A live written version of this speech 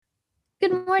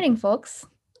Good morning, folks.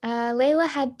 Layla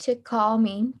had to call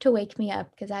me to wake me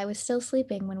up because I was still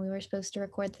sleeping when we were supposed to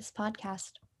record this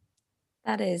podcast.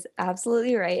 That is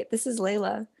absolutely right. This is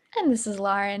Layla, And this is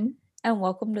Lauren. and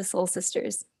welcome to Soul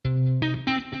Sisters.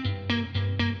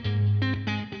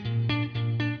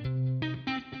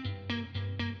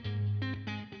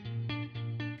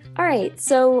 All right,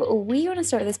 so we want to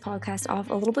start this podcast off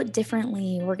a little bit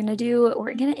differently. We're gonna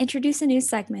introduce a new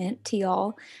segment to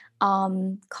y'all,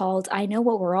 called "I Know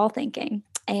What We're All Thinking,"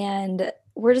 and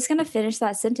we're just gonna finish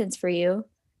that sentence for you,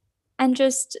 and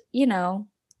just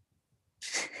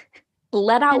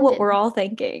let out Send what it. we're all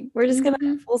thinking. We're just gonna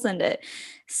Mhm. full send it.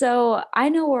 So I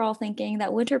know we're all thinking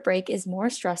that winter break is more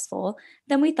stressful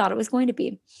than we thought it was going to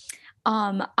be.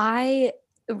 I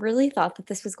really thought that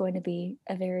this was going to be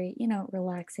a very,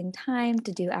 relaxing time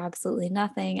to do absolutely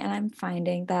nothing. And I'm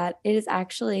finding that it is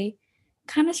actually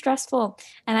kind of stressful.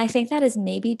 And I think that is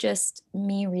maybe just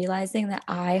me realizing that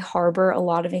I harbor a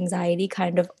lot of anxiety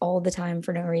kind of all the time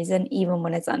for no reason, even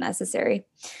when it's unnecessary.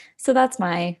 So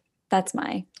I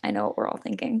know what we're all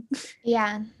thinking.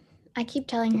 Yeah, I keep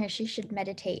telling her she should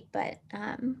meditate, but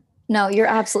No, you're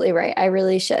absolutely right. I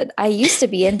really should. I used to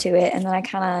be into it and then I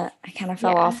kind of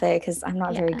fell yeah, off it because I'm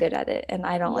not very yeah, good at it and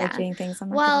I don't like yeah. doing things I'm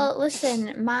not good at. Well,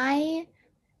 listen, my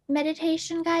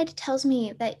meditation guide tells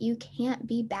me that you can't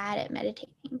be bad at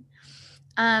meditating.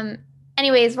 Um,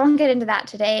 Anyways, we won't get into that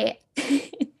today.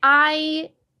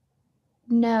 I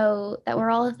know that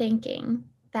we're all thinking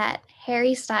that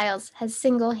Harry Styles has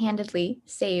single-handedly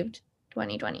saved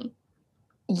 2020.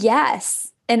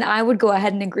 Yes. And I would go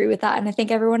ahead and agree with that. And I think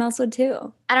everyone else would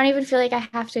too. I don't even feel like I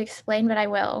have to explain, but I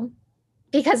will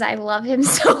because I love him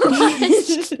so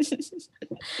much.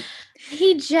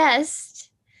 He just,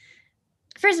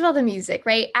 first of all, the music,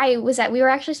 right? We were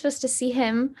actually supposed to see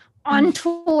him on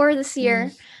tour this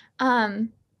year.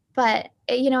 But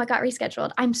it got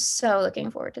rescheduled. I'm so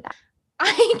looking forward to that.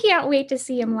 I can't wait to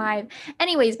see him live.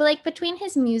 Anyways, but like between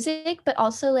his music, but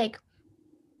also like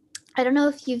I don't know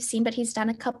if you've seen, but he's done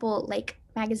a couple like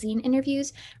magazine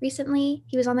interviews recently.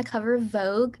 He was on the cover of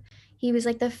Vogue. He was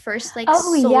like the first like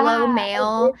Oh solo yeah, I did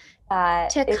male that.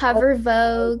 to It was cover so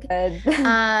Vogue.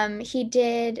 good. He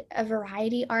did a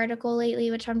Variety article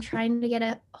lately, which I'm trying to get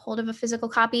a hold of a physical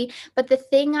copy. But the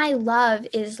thing I love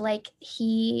is like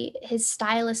his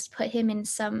stylist put him in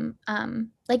some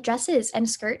like dresses and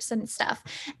skirts and stuff.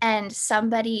 And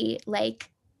somebody like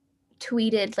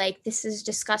tweeted like this is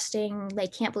disgusting,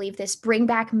 like can't believe this, bring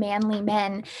back manly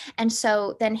men. And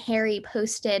so then Harry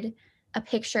posted a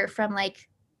picture from like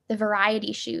the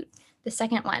Variety shoot, the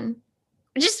second one,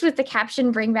 just with the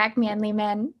caption bring back manly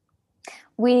men.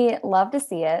 We love to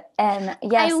see it. And I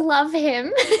yes, love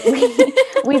him.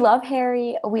 we love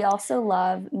Harry. We also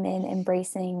love men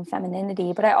embracing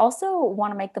femininity. But I also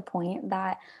want to make the point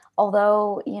that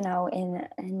although,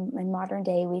 in modern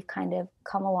day, we've kind of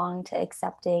come along to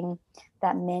accepting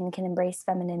that men can embrace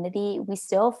femininity, we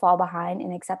still fall behind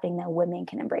in accepting that women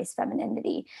can embrace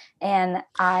femininity. And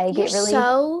I You're get really,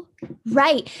 so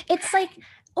right. It's like,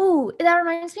 oh, that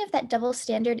reminds me of that double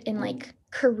standard in like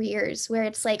careers where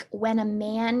it's like when a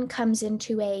man comes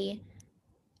into a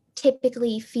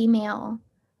typically female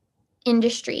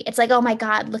industry, it's like, oh my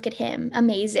God, look at him,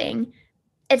 amazing.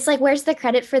 It's like, where's the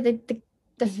credit for the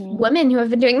mhm, women who have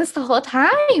been doing this the whole time?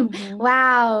 mhm.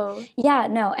 Wow. Yeah,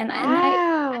 no, and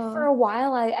I for Wow. a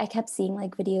while I kept seeing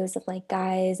like videos of like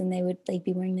guys and they would like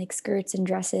be wearing like skirts and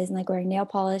dresses and like wearing nail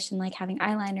polish and like having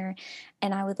eyeliner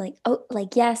and I would like, oh,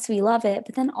 like yes, we love it.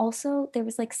 But then also there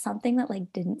was like something that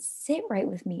like didn't sit right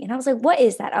with me. And I was like, what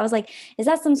is that? I was like, is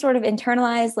that some sort of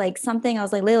internalized like something? I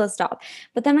was like, Layla, stop.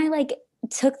 But then I like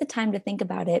took the time to think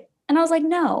about it and I was like,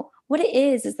 no, what it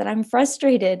is that I'm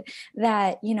frustrated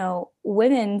that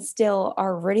women still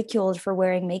are ridiculed for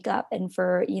wearing makeup and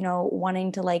for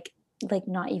wanting to like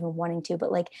not even wanting to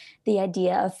but like the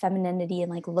idea of femininity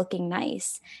and like looking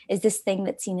nice is this thing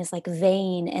that's seen as like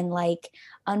vain and like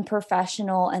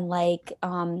unprofessional and like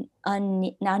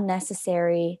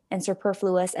unnecessary and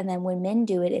superfluous, and then when men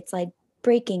do it it's like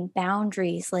breaking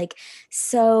boundaries, like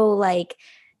so like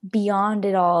beyond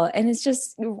it all. And it's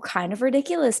just kind of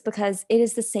ridiculous because it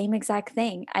is the same exact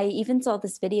thing. I even saw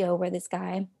this video where this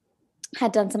guy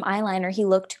had done some eyeliner. He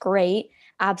looked great.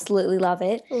 Absolutely love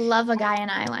it. Love a guy in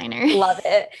eyeliner. Love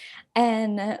it.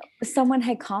 And someone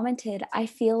had commented, I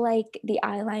feel like the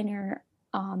eyeliner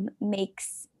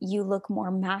makes you look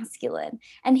more masculine.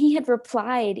 And he had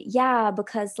replied, yeah,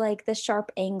 because like the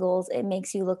sharp angles, it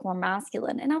makes you look more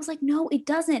masculine. And I was like, no, it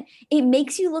doesn't. It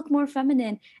makes you look more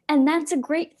feminine. And that's a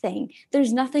great thing.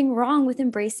 There's nothing wrong with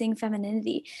embracing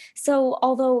femininity. So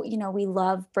although, you know, we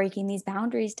love breaking these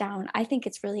boundaries down, I think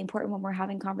it's really important when we're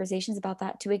having conversations about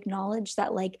that to acknowledge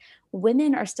that like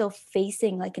women are still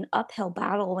facing like an uphill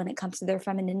battle when it comes to their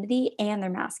femininity and their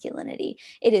masculinity.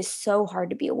 It is so hard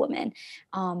to be a woman.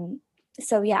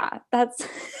 So yeah, that's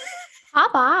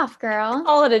Hop off, girl.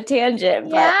 call it a tangent,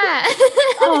 but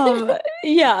Yeah.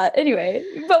 yeah, anyway,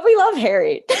 but we love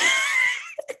Harry.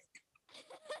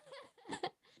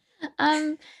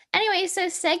 Anyway, so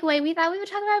segue, we thought we would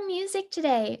talk about music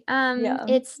today. Yeah.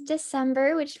 It's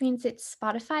December, which means it's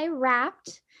Spotify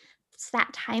Wrapped. It's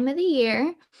that time of the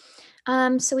year.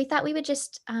 So we thought we would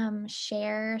just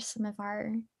share some of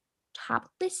our top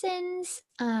listens,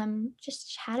 just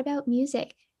chat about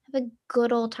music, have a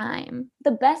good old time.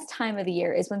 The best time of the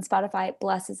year is when Spotify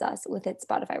blesses us with its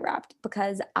Spotify Wrapped,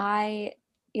 because I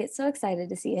get so excited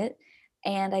to see it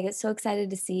and I get so excited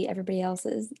to see everybody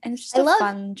else's, and it's just I a love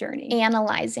fun journey.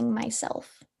 Analyzing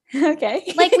myself.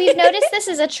 Okay. Like we've noticed this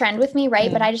is a trend with me,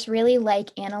 right? But I just really like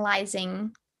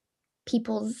analyzing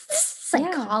people's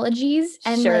psychologies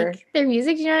and Sure. like their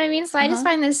music, you know what I mean? So I just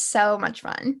find this so much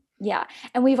fun. Yeah.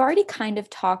 And we've already kind of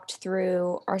talked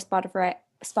through our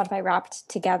Spotify Wrapped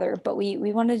together, but we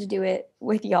wanted to do it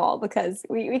with y'all because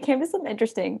we came to some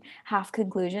interesting half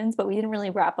conclusions, but we didn't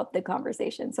really wrap up the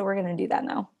conversation. So we're going to do that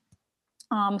now.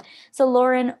 So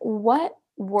Lauren, what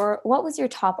was your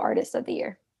top artist of the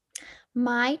year?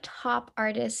 My top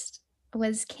artist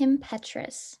was Kim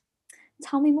Petras.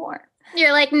 Tell me more.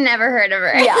 You're like, never heard of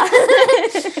her.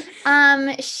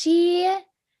 Yeah. She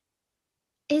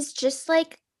is just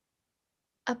like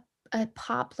a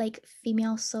pop like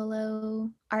female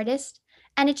solo artist,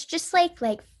 and it's just like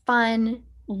fun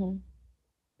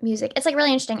music. It's like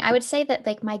really interesting. I would say that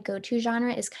like my go-to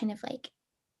genre is kind of like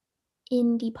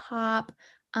indie pop,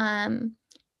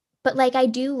 but like I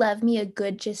do love me a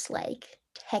good just like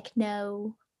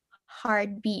techno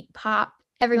hard beat pop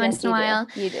every once in a while.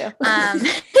 You do.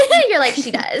 You're like,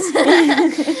 she does.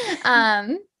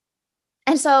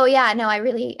 And so yeah, no, I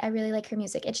really like her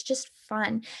music. It's just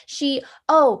fun.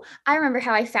 I remember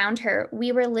how I found her.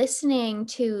 We were listening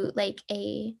to like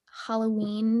a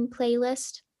Halloween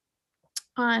playlist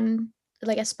on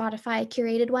like a Spotify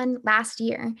curated one last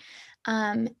year.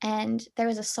 And there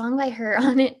was a song by her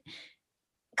on it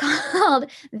called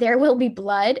There Will Be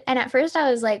Blood. And at first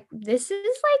I was like, this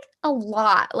is like a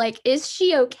lot. Like, is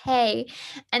she okay?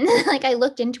 And then like I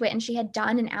looked into it and she had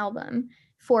done an album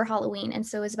for Halloween. And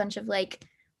so it was a bunch of like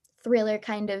thriller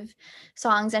kind of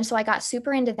songs. And so I got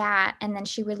super into that. And then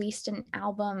she released an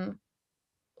album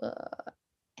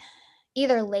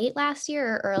either late last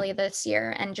year or early this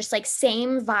year, and just like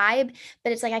same vibe,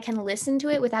 but it's like I can listen to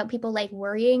it without people like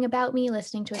worrying about me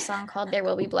listening to a song called There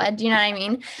Will Be Blood. Do you know what I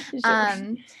mean?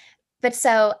 Sure. But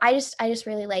so I just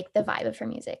really like the vibe of her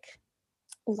music.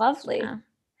 Lovely.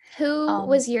 Who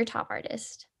was your top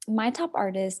artist? My top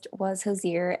artist was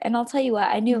Hozier, and I'll tell you what,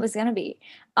 I knew it was gonna be.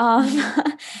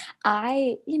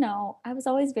 I was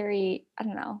always very, I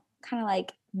don't know, kind of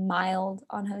like mild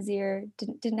on Hozier.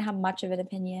 Didn't have much of an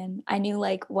opinion. I knew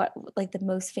like what like his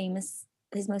most famous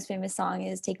song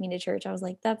is "Take Me to Church." I was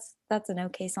like, that's an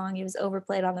okay song. He was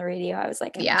overplayed on the radio. I was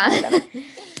like, yeah.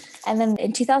 And then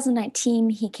in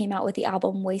 2019, he came out with the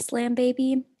album Wasteland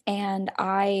Baby. And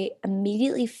I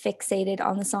immediately fixated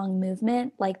on the song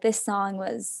Movement. Like this song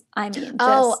was, I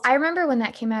remember when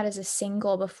that came out as a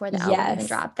single before the album even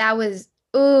dropped. That was,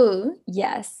 ooh.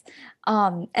 Yes.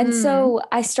 And so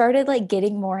I started like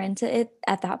getting more into it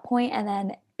at that point. And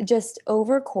then just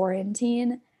over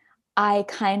quarantine, I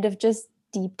kind of just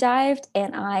deep dived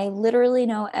and I literally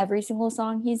know every single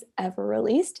song he's ever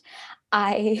released.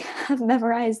 I have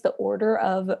memorized the order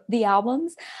of the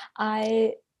albums.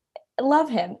 I love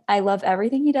him. I love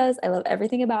everything he does. I love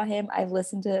everything about him. I've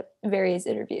listened to various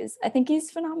interviews. I think he's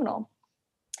phenomenal.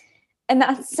 And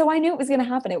so I knew it was going to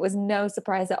happen. It was no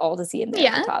surprise at all to see him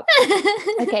there at the top.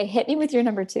 Okay, hit me with your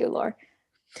number 2, Laura.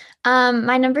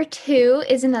 My number 2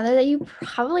 is another that you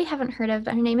probably haven't heard of,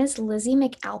 but her name is Lizzie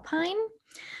McAlpine.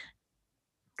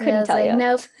 Couldn't tell you.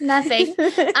 Nope, nothing.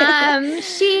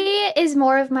 She is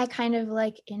more of my kind of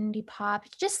like indie pop,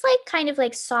 just like kind of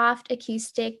like soft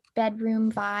acoustic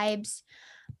bedroom vibes.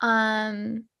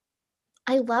 I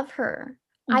love her.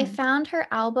 I found her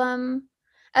album.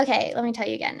 Okay, let me tell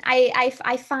you again. I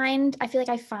feel like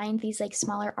I find these like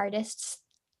smaller artists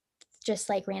just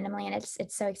like randomly, and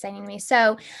it's so exciting to me.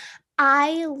 So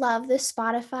I love the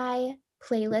Spotify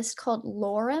playlist called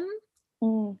Lorem.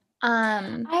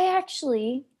 I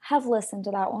actually have listened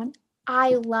to that one.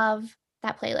 I love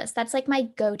that playlist. That's like my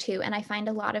go-to, and I find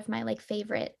a lot of my like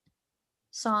favorite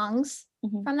songs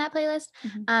from that playlist.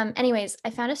 Anyways, I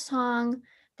found a song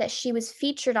that she was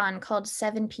featured on called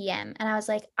 7 p.m. and I was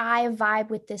like, I vibe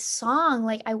with this song.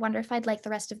 Like, I wonder if I'd like the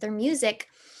rest of their music.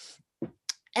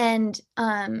 And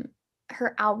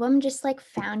her album just like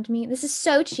found me. This is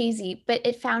so cheesy, but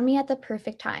it found me at the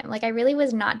perfect time. Like, I really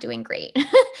was not doing great.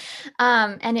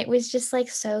 And it was just like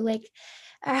so like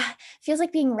feels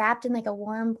like being wrapped in like a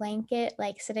warm blanket,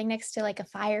 like sitting next to like a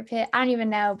fire pit. I don't even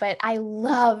know, but I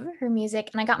love her music,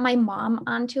 and I got my mom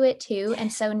onto it too.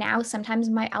 And so now sometimes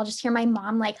I'll just hear my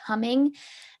mom like humming,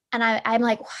 and I'm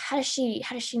like, how does she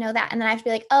know that? And then I have to be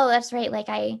like, oh, that's right, like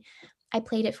I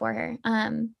played it for her.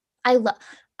 I love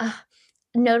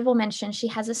notable mention, she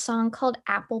has a song called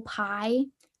Apple Pie,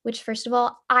 which, first of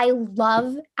all, I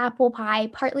love apple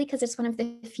pie, partly because it's one of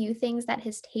the few things that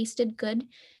has tasted good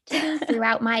to me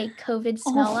throughout my COVID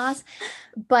smell loss.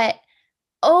 But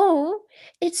oh,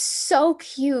 it's so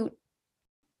cute.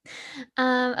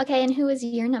 Okay, and who is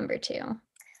your number 2?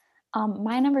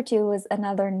 My number 2 was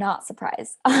another not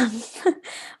surprise.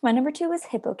 My number 2 was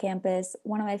Hippocampus,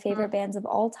 one of my favorite bands of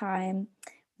all time.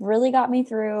 Really got me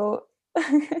through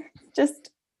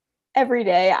just every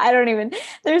day.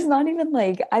 There's not even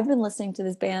like, I've been listening to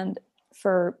this band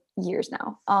for years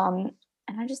now.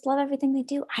 And I just love everything they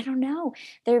do. I don't know.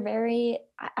 They're very,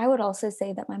 I would also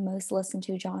say that my most listened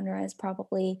to genre is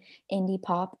probably indie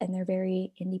pop, and they're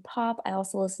very indie pop. I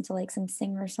also listen to like some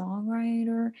singer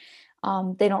songwriter.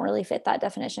 They don't really fit that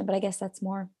definition, but I guess that's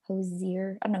more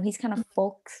Hozier. I don't know. He's kind of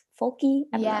folky.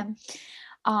 I don't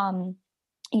know.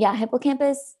 Yeah,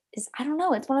 Hippocampus is, I don't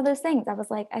know. It's one of those things. I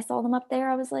was like, I saw them up there.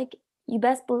 I was like, you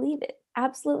best believe it.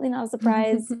 Absolutely not a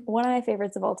surprise. One of my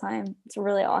favorites of all time. It's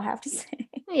really all I have to say.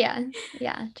 Yeah,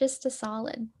 just a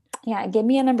solid. Yeah, give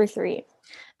me a number 3.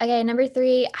 Okay, number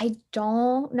 3, I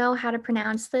don't know how to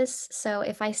pronounce this, so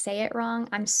if I say it wrong,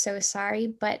 I'm so sorry,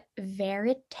 but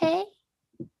Verite? I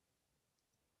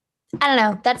don't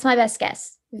know. That's my best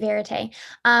guess. Verite.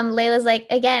 Layla's like,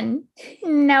 again,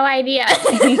 no idea.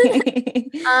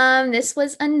 This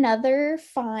was another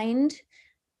find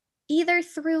either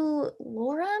through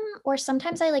Lorem, or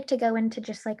sometimes I like to go into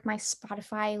just like my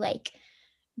Spotify, like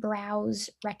browse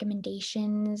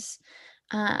recommendations.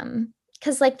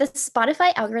 Because like the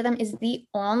Spotify algorithm is the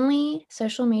only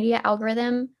social media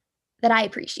algorithm that I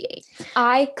appreciate.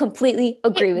 I completely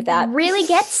agree with that. It really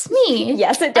gets me.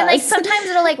 Yes, it does. And like sometimes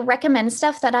it'll like recommend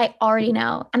stuff that I already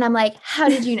know. And I'm like, how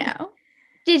did you know?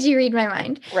 Did you read my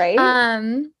mind?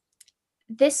 Right.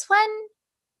 This one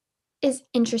is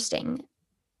interesting.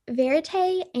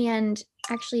 Verite, and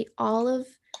actually all of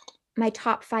my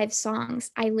top 5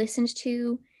 songs I listened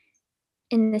to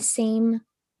in the same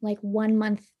like 1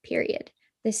 month period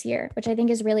this year, which I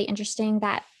think is really interesting,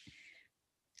 that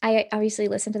I obviously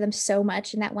listened to them so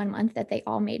much in that 1 month that they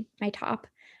all made my top.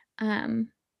 I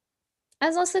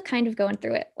was also kind of going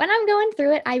through it. When I'm going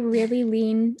through it, I really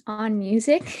lean on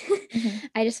music.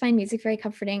 I just find music very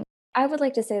comforting. I would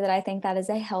like to say that I think that is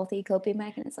a healthy coping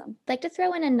mechanism. I'd like to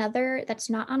throw in another that's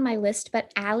not on my list,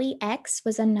 but Ali X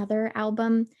was another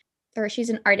album, or she's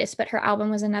an artist, but her album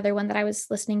was another one that I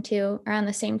was listening to around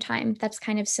the same time. That's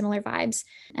kind of similar vibes.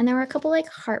 And there were a couple like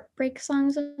heartbreak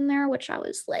songs in there, which I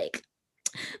was like,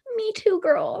 me too,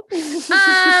 girl.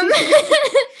 Yeah,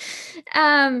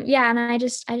 and I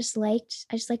just liked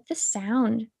the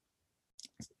sound.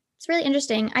 It's really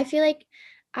interesting. I feel like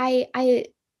I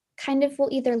kind of will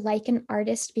either like an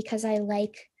artist because I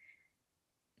like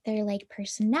their like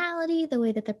personality, the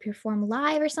way that they perform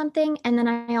live or something, and then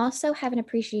I also have an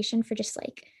appreciation for just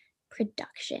like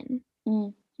production.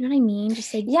 You know what I mean?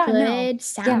 Just like good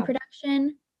sound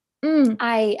production.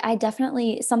 I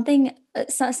definitely some of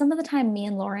the time me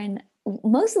and Lauren,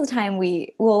 most of the time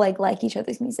we will like each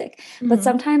other's music, but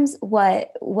sometimes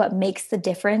what makes the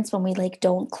difference when we like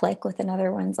don't click with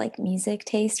another one's like music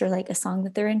taste or like a song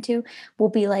that they're into will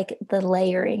be like the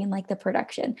layering and like the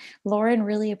production. Lauren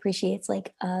really appreciates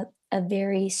like a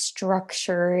very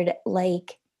structured,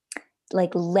 like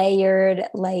layered,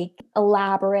 like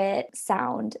elaborate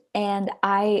sound, and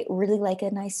I really like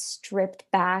a nice stripped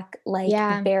back, like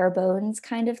bare bones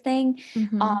kind of thing.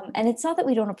 And it's not that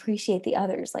we don't appreciate the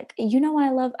others, like,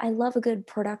 I love a good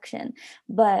production,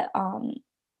 but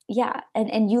yeah,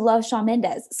 and you love Shawn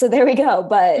Mendes, so there we go.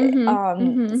 But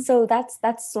so that's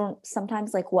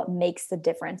sometimes like what makes the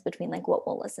difference between like what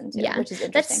we'll listen to, which is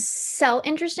interesting. That's so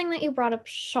interesting that you brought up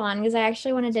Shawn, because I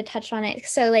actually wanted to touch on it.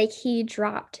 So like he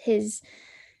dropped his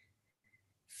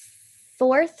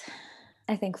fourth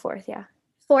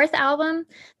fourth album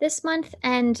this month,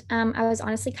 and I was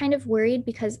honestly kind of worried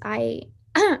because I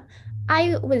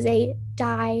I was a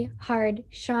die-hard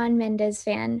Shawn Mendes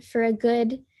fan for a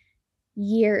good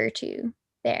year or two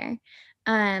there.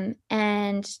 And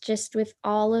just with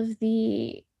all of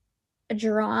the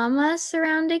drama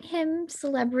surrounding him,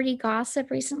 celebrity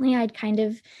gossip recently, I'd kind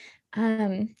of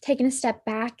taken a step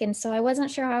back. And so I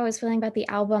wasn't sure how I was feeling about the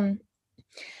album.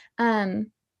 But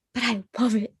I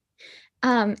love it.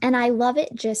 And I love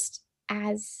it just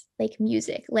as like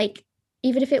music. Like,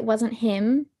 even if it wasn't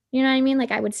him, you know what I mean? Like,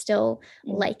 I would still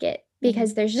like it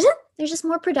because there's just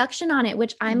more production on it,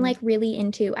 which I'm like really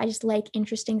into. I just like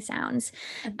interesting sounds.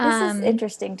 This is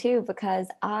interesting too, because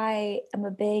I am a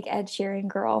big Ed Sheeran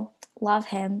girl. Love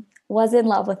him. Was in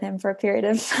love with him for a period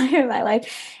of time in my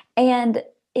life. And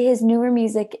his newer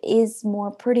music is more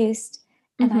produced,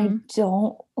 and I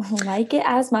don't like it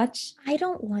as much. I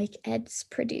don't like Ed's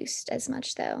produced as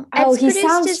much though. Oh, Ed's he produced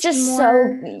sounds is just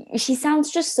more... he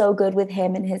sounds just so good with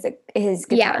him and his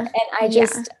guitar.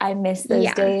 And I miss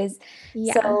those days.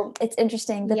 So it's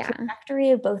interesting. The trajectory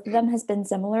of both of them has been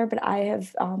similar, but I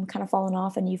have kind of fallen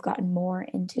off, and you've gotten more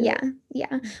into it.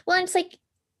 Yeah. Well, and it's like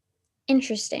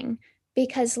interesting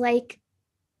because like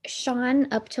Shawn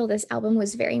up till this album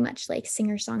was very much like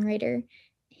singer-songwriter,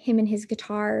 him and his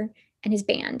guitar and his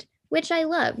band, which I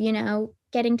love, you know,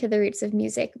 getting to the roots of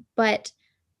music. But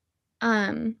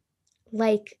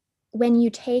like when you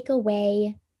take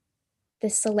away the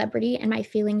celebrity and my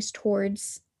feelings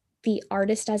towards the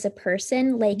artist as a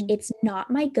person, like it's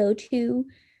not my go-to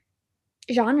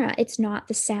genre. It's not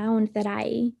the sound that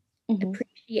I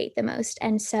appreciate the most.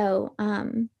 And so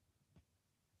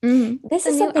this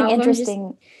is something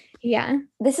interesting.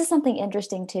 This is something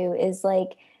interesting too, is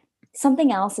like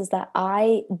something else is that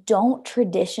I don't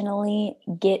traditionally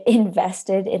get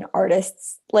invested in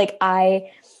artists. Like I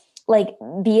like,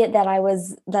 be it that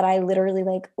I literally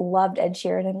like loved Ed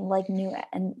Sheeran and like knew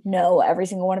and know every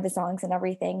single one of his songs and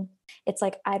everything. It's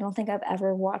like, I don't think I've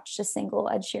ever watched a single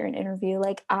Ed Sheeran interview.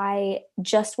 Like I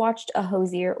just watched a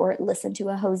Hozier or listened to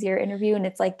a Hozier interview. And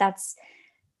it's like, that's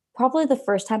probably the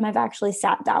first time I've actually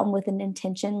sat down with an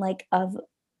intention like of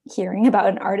hearing about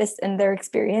an artist and their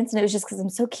experience. And it was just because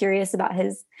I'm so curious about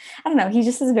his, I don't know, he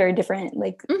just has a very different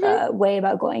like way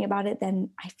about going about it than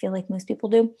I feel like most people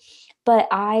do. But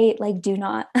I like do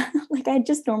not like, I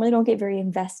just normally don't get very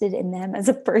invested in them as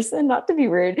a person, not to be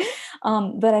rude.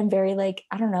 But I'm very like,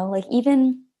 I don't know, like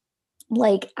even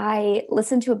like I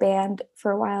listened to a band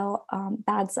for a while,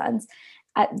 Bad Sons.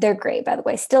 They're great, by the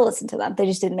way. Still listen to them. They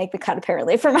just didn't make the cut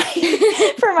apparently for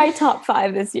my for my top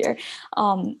 5 this year.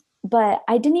 But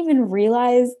I didn't even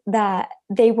realize that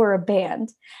they were a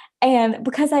band. And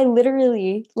because I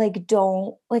literally like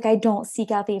I don't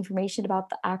seek out the information about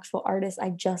the actual artist.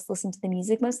 I just listen to the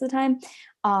music most of the time.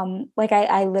 Like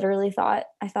I literally thought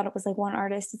it was like one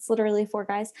artist. It's literally 4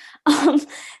 guys.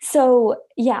 So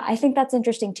yeah, I think that's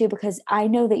interesting too, because I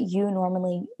know that you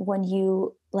normally, when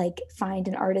you like find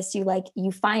an artist,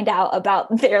 you find out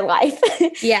about their life.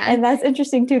 And that's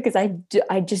interesting too, because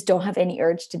I just don't have any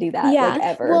urge to do that like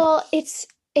ever. Well, it's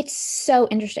so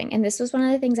interesting. And this was one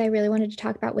of the things I really wanted to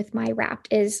talk about with my Wrapped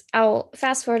is, I'll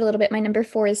fast forward a little bit. My number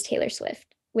 4 is Taylor Swift,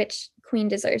 which Queen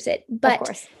deserves it. But of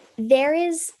course, there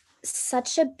is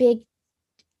such a big,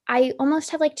 I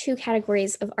almost have like 2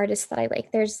 categories of artists that I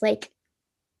like. There's like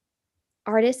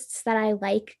artists that I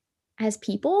like as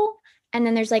people, and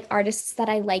then there's like artists that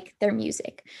I like their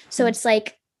music. So it's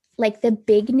like the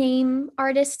big name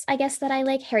artists, I guess, that I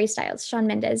like: Harry Styles, Shawn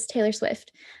Mendes, Taylor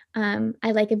Swift.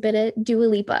 I like a bit of Dua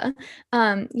Lipa.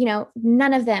 You know,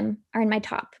 none of them are in my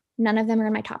top. None of them are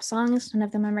in my top songs. None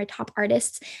of them are my top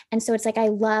artists. And so it's like, I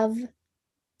love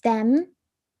them,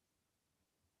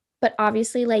 but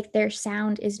obviously like their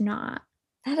sound is not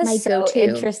my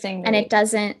go-to. Interesting. And it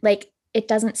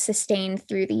doesn't sustain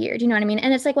through the year. Do you know what I mean?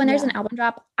 And it's like when there's an album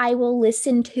drop, I will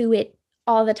listen to it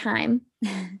all the time.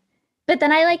 But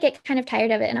then I like get kind of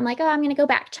tired of it, and I'm like, oh, I'm going to go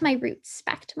back to my roots,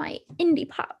 back to my indie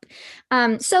pop.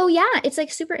 So yeah, it's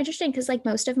like super interesting because like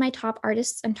most of my top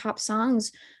artists and top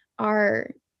songs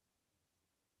are,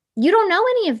 you don't know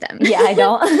any of them. Yeah, I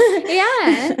don't.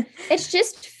 Yeah, it's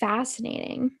just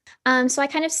fascinating. So I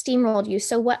kind of steamrolled you.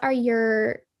 So what are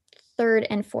your 3rd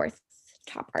and 4th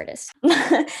top artists?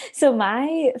 So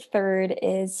my 3rd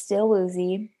is Still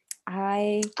Uzi.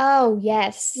 Oh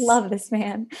yes, love this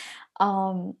man.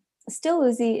 Still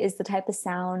Uzi is the type of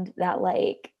sound that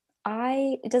like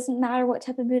it doesn't matter what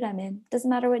type of mood I'm in, doesn't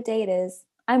matter what day it is,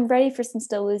 I'm ready for some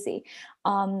Still Uzi.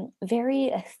 Very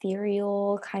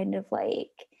ethereal, kind of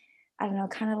like, I don't know,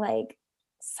 kind of like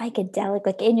psychedelic,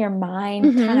 like in your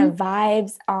mind kind of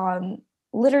vibes.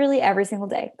 literally every single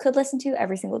day. Could listen to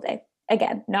every single day.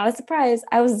 Again, not a surprise.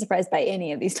 I wasn't surprised by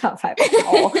any of these top 5 at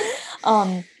all.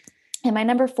 And my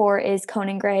number 4 is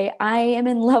Conan Gray. I am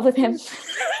in love with him.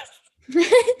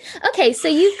 Okay, so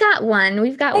you've got one.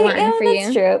 We've got one for you.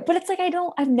 That's true. But it's like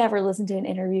I've never listened to an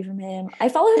interview from him. I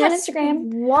follow him on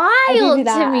Instagram. Wild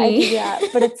to me. I do that.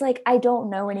 But it's like I don't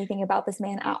know anything about this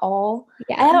man at all.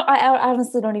 Yeah. I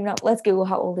honestly don't even know. Let's Google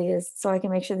how old he is so I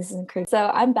can make sure this isn't creepy. So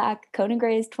I'm back. Conan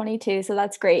Gray is 22, so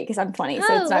that's great because I'm 20,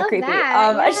 so it's not creepy.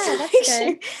 That's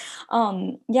good.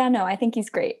 Yeah, no, I think he's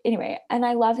great. Anyway, and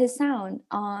I love his sound.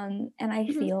 And I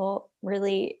feel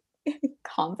really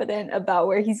confident about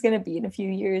where he's going to be in a few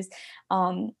years,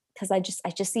 because I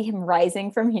just see him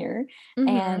rising from here,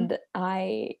 and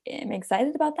I am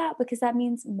excited about that because that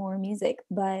means more music.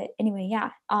 But anyway,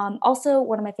 yeah. Also,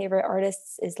 one of my favorite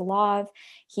artists is Lauv.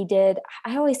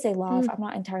 I always say Lauv. I'm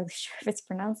not entirely sure if it's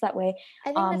pronounced that way.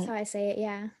 I think that's how I say it.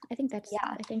 Yeah, I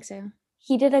think so.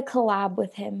 He did a collab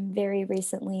with him very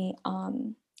recently.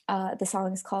 The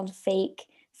song is called Fake.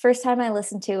 First time I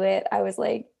listened to it, I was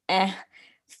like, eh.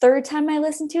 Third time I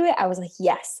listened to it, I was like,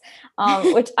 yes,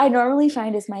 which I normally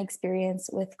find is my experience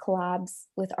with collabs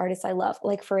with artists I love.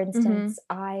 Like, for instance,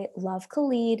 I love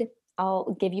Khalid.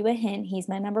 I'll give you a hint. He's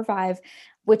my number 5,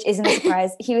 which isn't a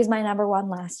surprise. He was my number 1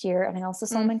 last year. And I also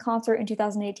saw him in concert in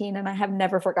 2018, and I have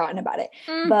never forgotten about it.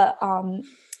 But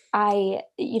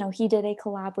he did a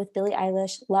collab with Billie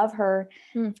Eilish. Love her.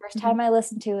 First time I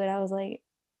listened to it, I was like,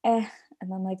 eh. And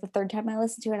then like the third time I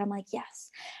listened to it, I'm like, yes.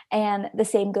 And the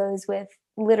same goes with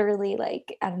literally,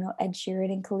 like, I don't know, Ed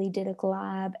Sheeran and Khalid did a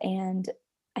collab. And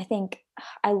I think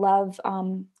I love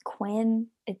Quinn.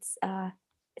 It's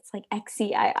like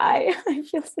XCII. I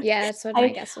feel so, yeah, that's what my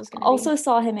guess was going to be. Also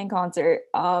saw him in concert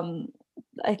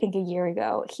I think a year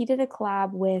ago. He did a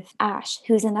collab with Ash,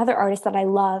 who's another artist that I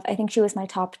love. I think she was my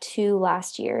top 2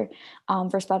 last year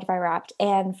for Spotify Wrapped.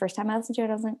 And first time I listened to it,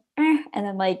 I was like, eh. And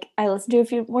then like I listened to it a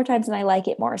few more times and I like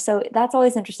it more. So that's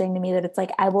always interesting to me that it's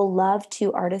like I will love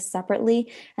 2 artists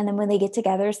separately. And then when they get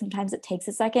together, sometimes it takes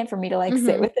a second for me to like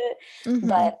sit with it.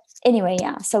 But anyway,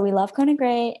 yeah. So we love Conan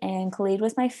Gray, and Khalid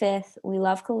was my 5th. We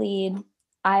love Khalid.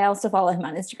 I also follow him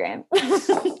on Instagram.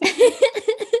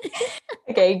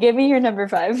 Okay, give me your number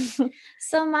 5.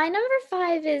 So my number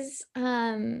 5 is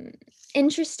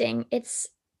interesting. It's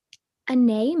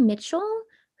Anae Mitchell,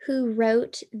 who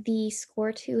wrote the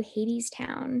score to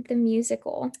Hadestown, the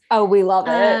musical. Oh, we love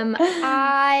it.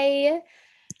 I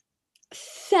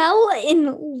fell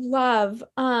in love.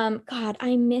 God,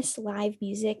 I miss live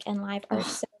music and live art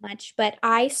so much. But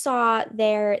I saw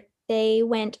they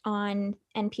went on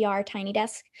NPR Tiny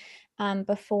Desk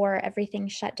before everything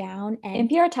shut down. And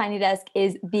NPR Tiny Desk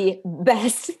is the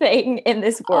best thing in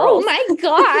this world. Oh my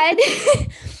God.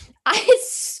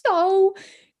 It's so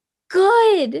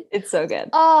good. It's so good.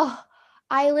 Oh,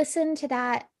 I listen to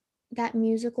that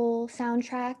musical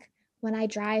soundtrack when I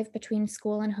drive between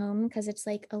school and home because it's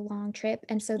like a long trip.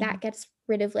 And so that gets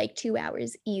rid of like 2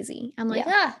 hours easy. I'm like,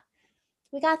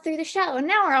 we got through the show and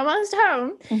now we're almost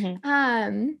home.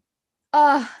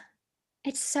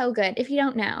 It's so good. If you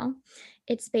don't know,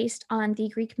 it's based on the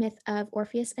Greek myth of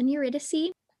Orpheus and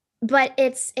Eurydice, but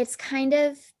it's kind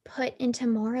of put into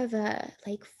more of a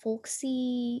like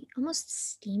folksy, almost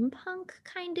steampunk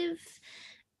kind of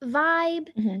vibe,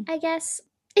 I guess.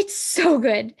 It's so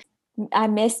good. I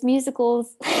miss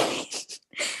musicals.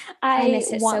 I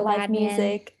miss it want so live bad,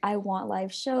 music. Man. I want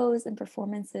live shows and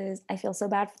performances. I feel so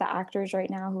bad for the actors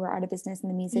right now who are out of business and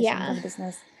the musicians out of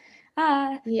business.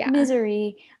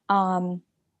 Misery.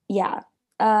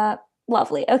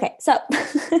 Lovely. Okay, so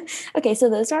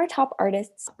those are our top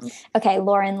artists. Okay,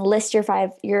 Lauren, list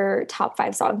your top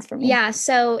 5 songs for me. Yeah,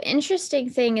 so interesting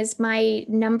thing is my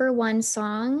number 1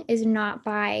 song is not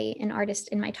by an artist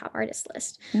in my top artist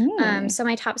list. So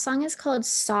my top song is called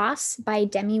Sauce by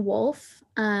Demi Wolf.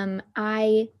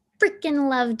 I freaking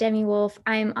love Demi Wolf.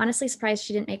 I'm honestly surprised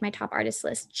she didn't make my top artist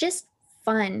list. Just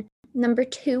fun. Number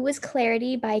 2 was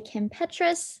Clarity by Kim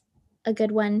Petras. A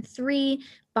good one. 3,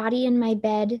 Body in My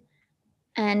Bed.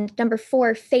 And number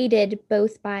 4, Faded,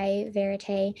 both by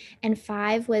Verite. And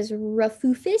 5 was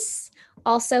Rafufus,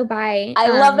 also by I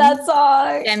love that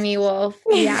song. Demi Wolf.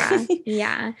 Yeah,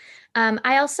 yeah.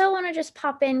 I also want to just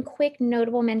pop in quick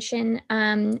notable mention.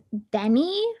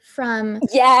 Benny from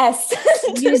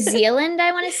New Zealand,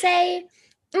 I want to say.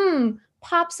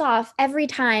 Pops off every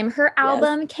time. Her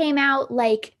album came out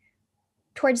like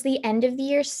towards the end of the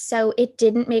year, so it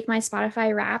didn't make my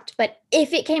Spotify Wrapped, but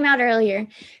if it came out earlier,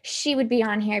 she would be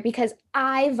on here because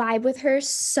I vibe with her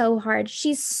so hard.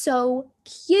 She's so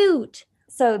cute.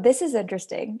 So this is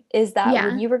interesting, is that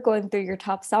when you were going through your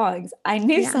top songs, I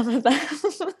knew some of them.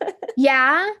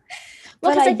 Yeah.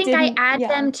 Well, But because I I think I didn't, add yeah.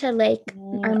 them to like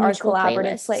our Our mutual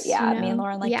collaborative play. playlists, Yeah, me and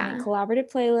Lauren like to make Yeah.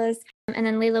 collaborative playlists. And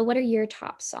then Layla, what are your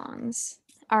top songs?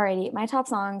 Alrighty, my top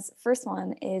songs. First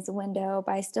one is Window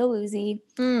by Still Uzi.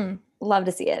 Love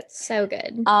to see it. So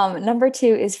good. Number 2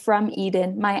 is From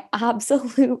Eden, my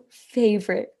absolute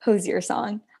favorite Hozier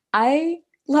song. I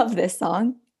love this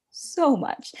song so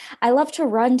much. I love to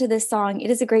run to this song. It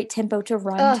is a great tempo to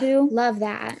run to. Love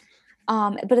that.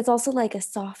 But it's also like a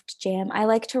soft jam. I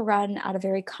like to run at a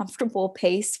very comfortable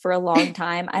pace for a long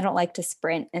time. I don't like to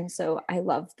sprint, and so I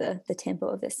love the tempo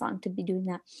of this song to be doing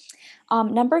that.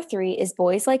 Number 3 is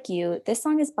Boys Like You. This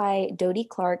song is by Dodie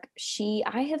Clark. She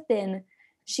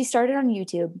started on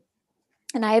YouTube,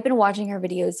 and I have been watching her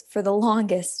videos for the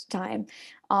longest time.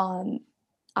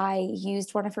 I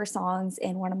used one of her songs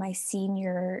in one of my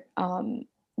senior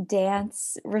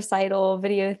dance recital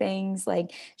video things.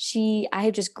 Like I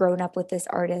have just grown up with this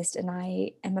artist and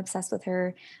I am obsessed with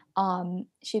her.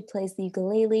 She plays the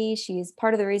ukulele. She's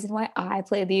part of the reason why I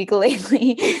play the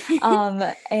ukulele.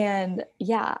 And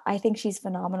yeah, I think she's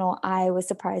phenomenal. I was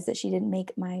surprised that she didn't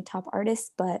make my top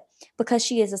artist, but because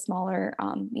she is a smaller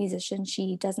musician,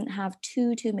 she doesn't have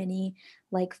too many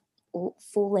like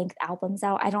full-length albums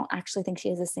out. I don't actually think she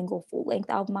has a single full-length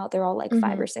album out. They're all like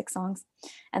 5 or 6 songs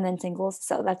and then singles,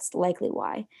 so that's likely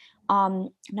why.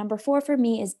 Number 4 for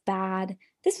me is Bad.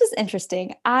 This was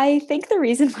interesting. I think the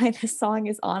reason why this song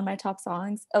is on my top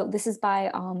songs, this is by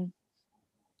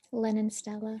Lennon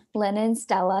Stella. Lennon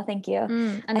Stella, thank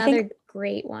you. Another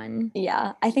great one.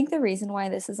 Yeah, I think the reason why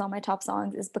this is on my top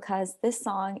songs is because this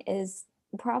song is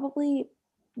probably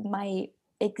my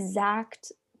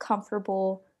exact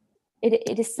comfortable.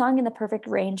 It is sung in the perfect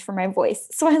range for my voice,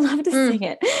 so I love to sing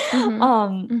it.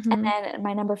 And then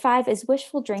my number 5 is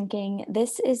Wishful Drinking.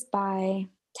 This is by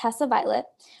Tessa Violet.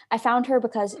 I found her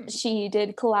because she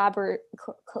did collabs.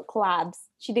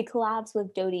 She did collabs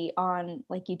with Dodie on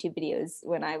like YouTube videos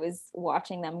when I was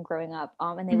watching them growing up,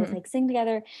 and they would like sing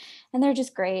together, and they're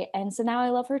just great. And so now I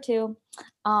love her too,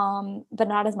 but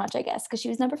not as much, I guess, because she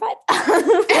was number 5.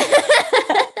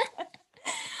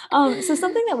 So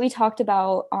something that we talked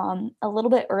about a little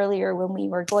bit earlier when we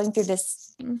were going through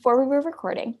this before we were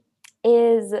recording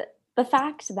is the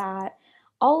fact that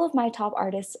all of my top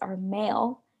artists are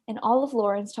male and all of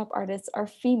Lauren's top artists are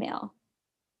female.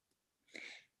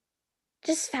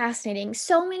 Just fascinating. I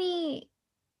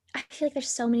feel like there's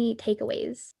so many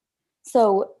takeaways.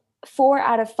 So 4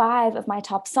 out of 5 of my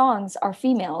top songs are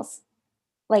females.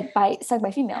 Like sung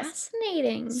by females.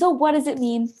 Fascinating. So what does it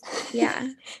mean? Yeah.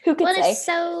 Who could say? It's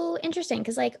so interesting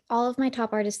because like all of my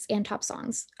top artists and top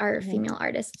songs are female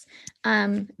artists.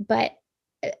 But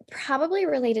probably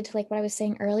related to like what I was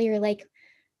saying earlier, like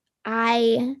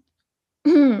I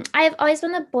have always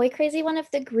been the boy crazy one of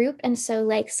the group, and so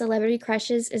like celebrity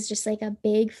crushes is just like a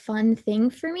big fun thing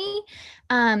for me.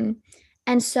 And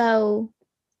so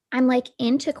I'm like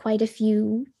into quite a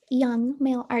few young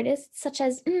male artists such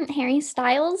as Harry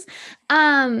Styles.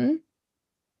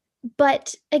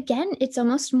 But again, it's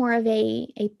almost more of a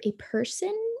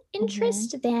person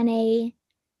interest than a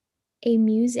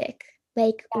music.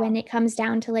 Like when it comes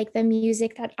down to like the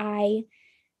music that I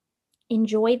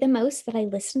enjoy the most, that I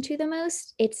listen to the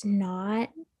most, it's not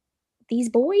these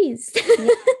boys.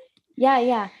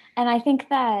 Yeah. And I think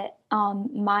that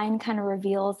mine kind of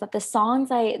reveals that the songs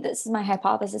this is my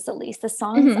hypothesis at least, the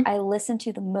songs I listen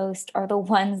to the most are the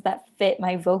ones that fit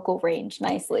my vocal range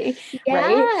nicely,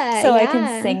 right? So I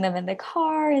can sing them in the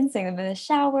car and sing them in the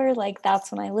shower. Like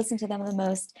that's when I listen to them the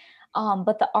most.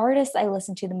 But the artists I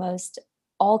listen to the most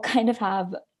all kind of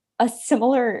have a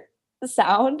similar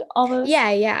sound almost.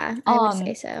 Yeah, I would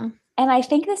say so. And I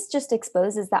think this just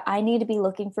exposes that I need to be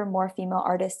looking for more female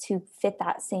artists who fit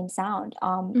that same sound,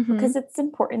 because it's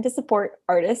important to support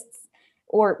artists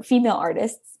or female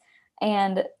artists.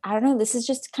 And I don't know, this is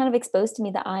just kind of exposed to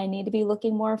me that I need to be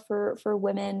looking more for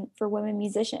women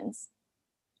musicians.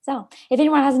 So if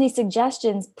anyone has any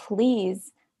suggestions,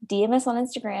 please DM us on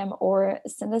Instagram or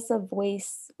send us a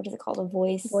voice. What is it called?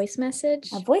 Voice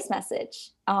message? A voice message,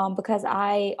 because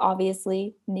I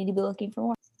obviously need to be looking for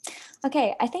more.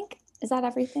 Okay, I think, is that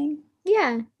everything?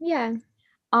 Yeah.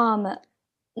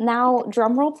 Now,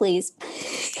 drum roll, please.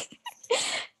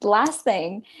 The last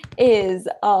thing is,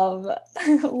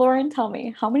 Lauren, tell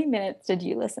me, how many minutes did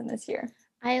you listen this year?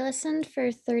 I listened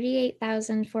for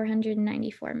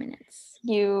 38,494 minutes.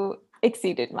 You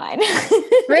exceeded mine.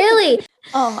 Really?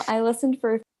 I listened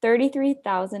for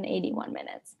 33,081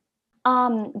 minutes.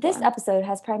 This episode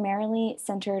has primarily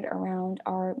centered around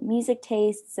our music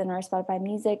tastes and our Spotify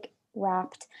music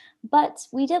Wrapped. But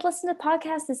we did listen to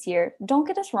podcasts this year. Don't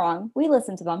get us wrong. We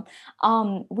listen to them.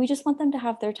 We just want them to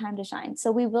have their time to shine.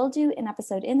 So we will do an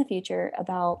episode in the future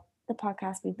about the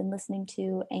podcast we've been listening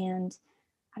to, and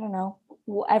I don't know,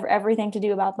 everything to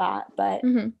do about that. But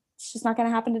it's just not going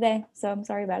to happen today. So I'm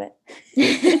sorry about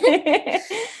it.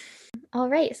 All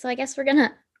right. So I guess we're going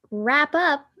to wrap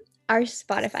up our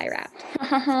Spotify Wrapped.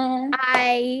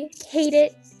 I hate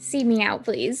it. See me out,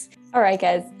 please. All right,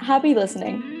 guys. Happy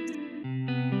listening.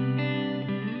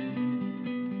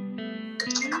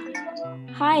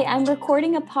 Hi, I'm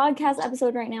recording a podcast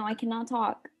episode right now. I cannot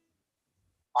talk.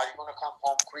 Are you going to come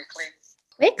home quickly?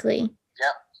 Quickly?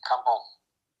 Yeah, come home.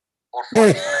 Or phone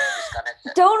is going to be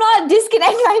disconnected. Do not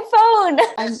disconnect my phone.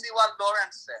 Let's see what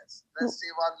Lauren says. Let's see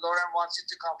what Lauren wants you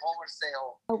to come home or stay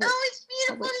home. Oh, it's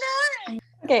beautiful, Lauren.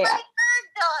 Okay. My third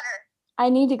daughter. I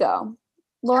need to go.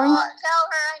 Lauren, Tell her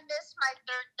I miss my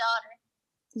third daughter.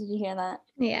 did you hear that?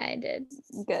 Yeah, I did.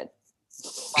 Good.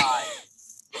 Bye.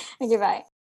 Okay, bye.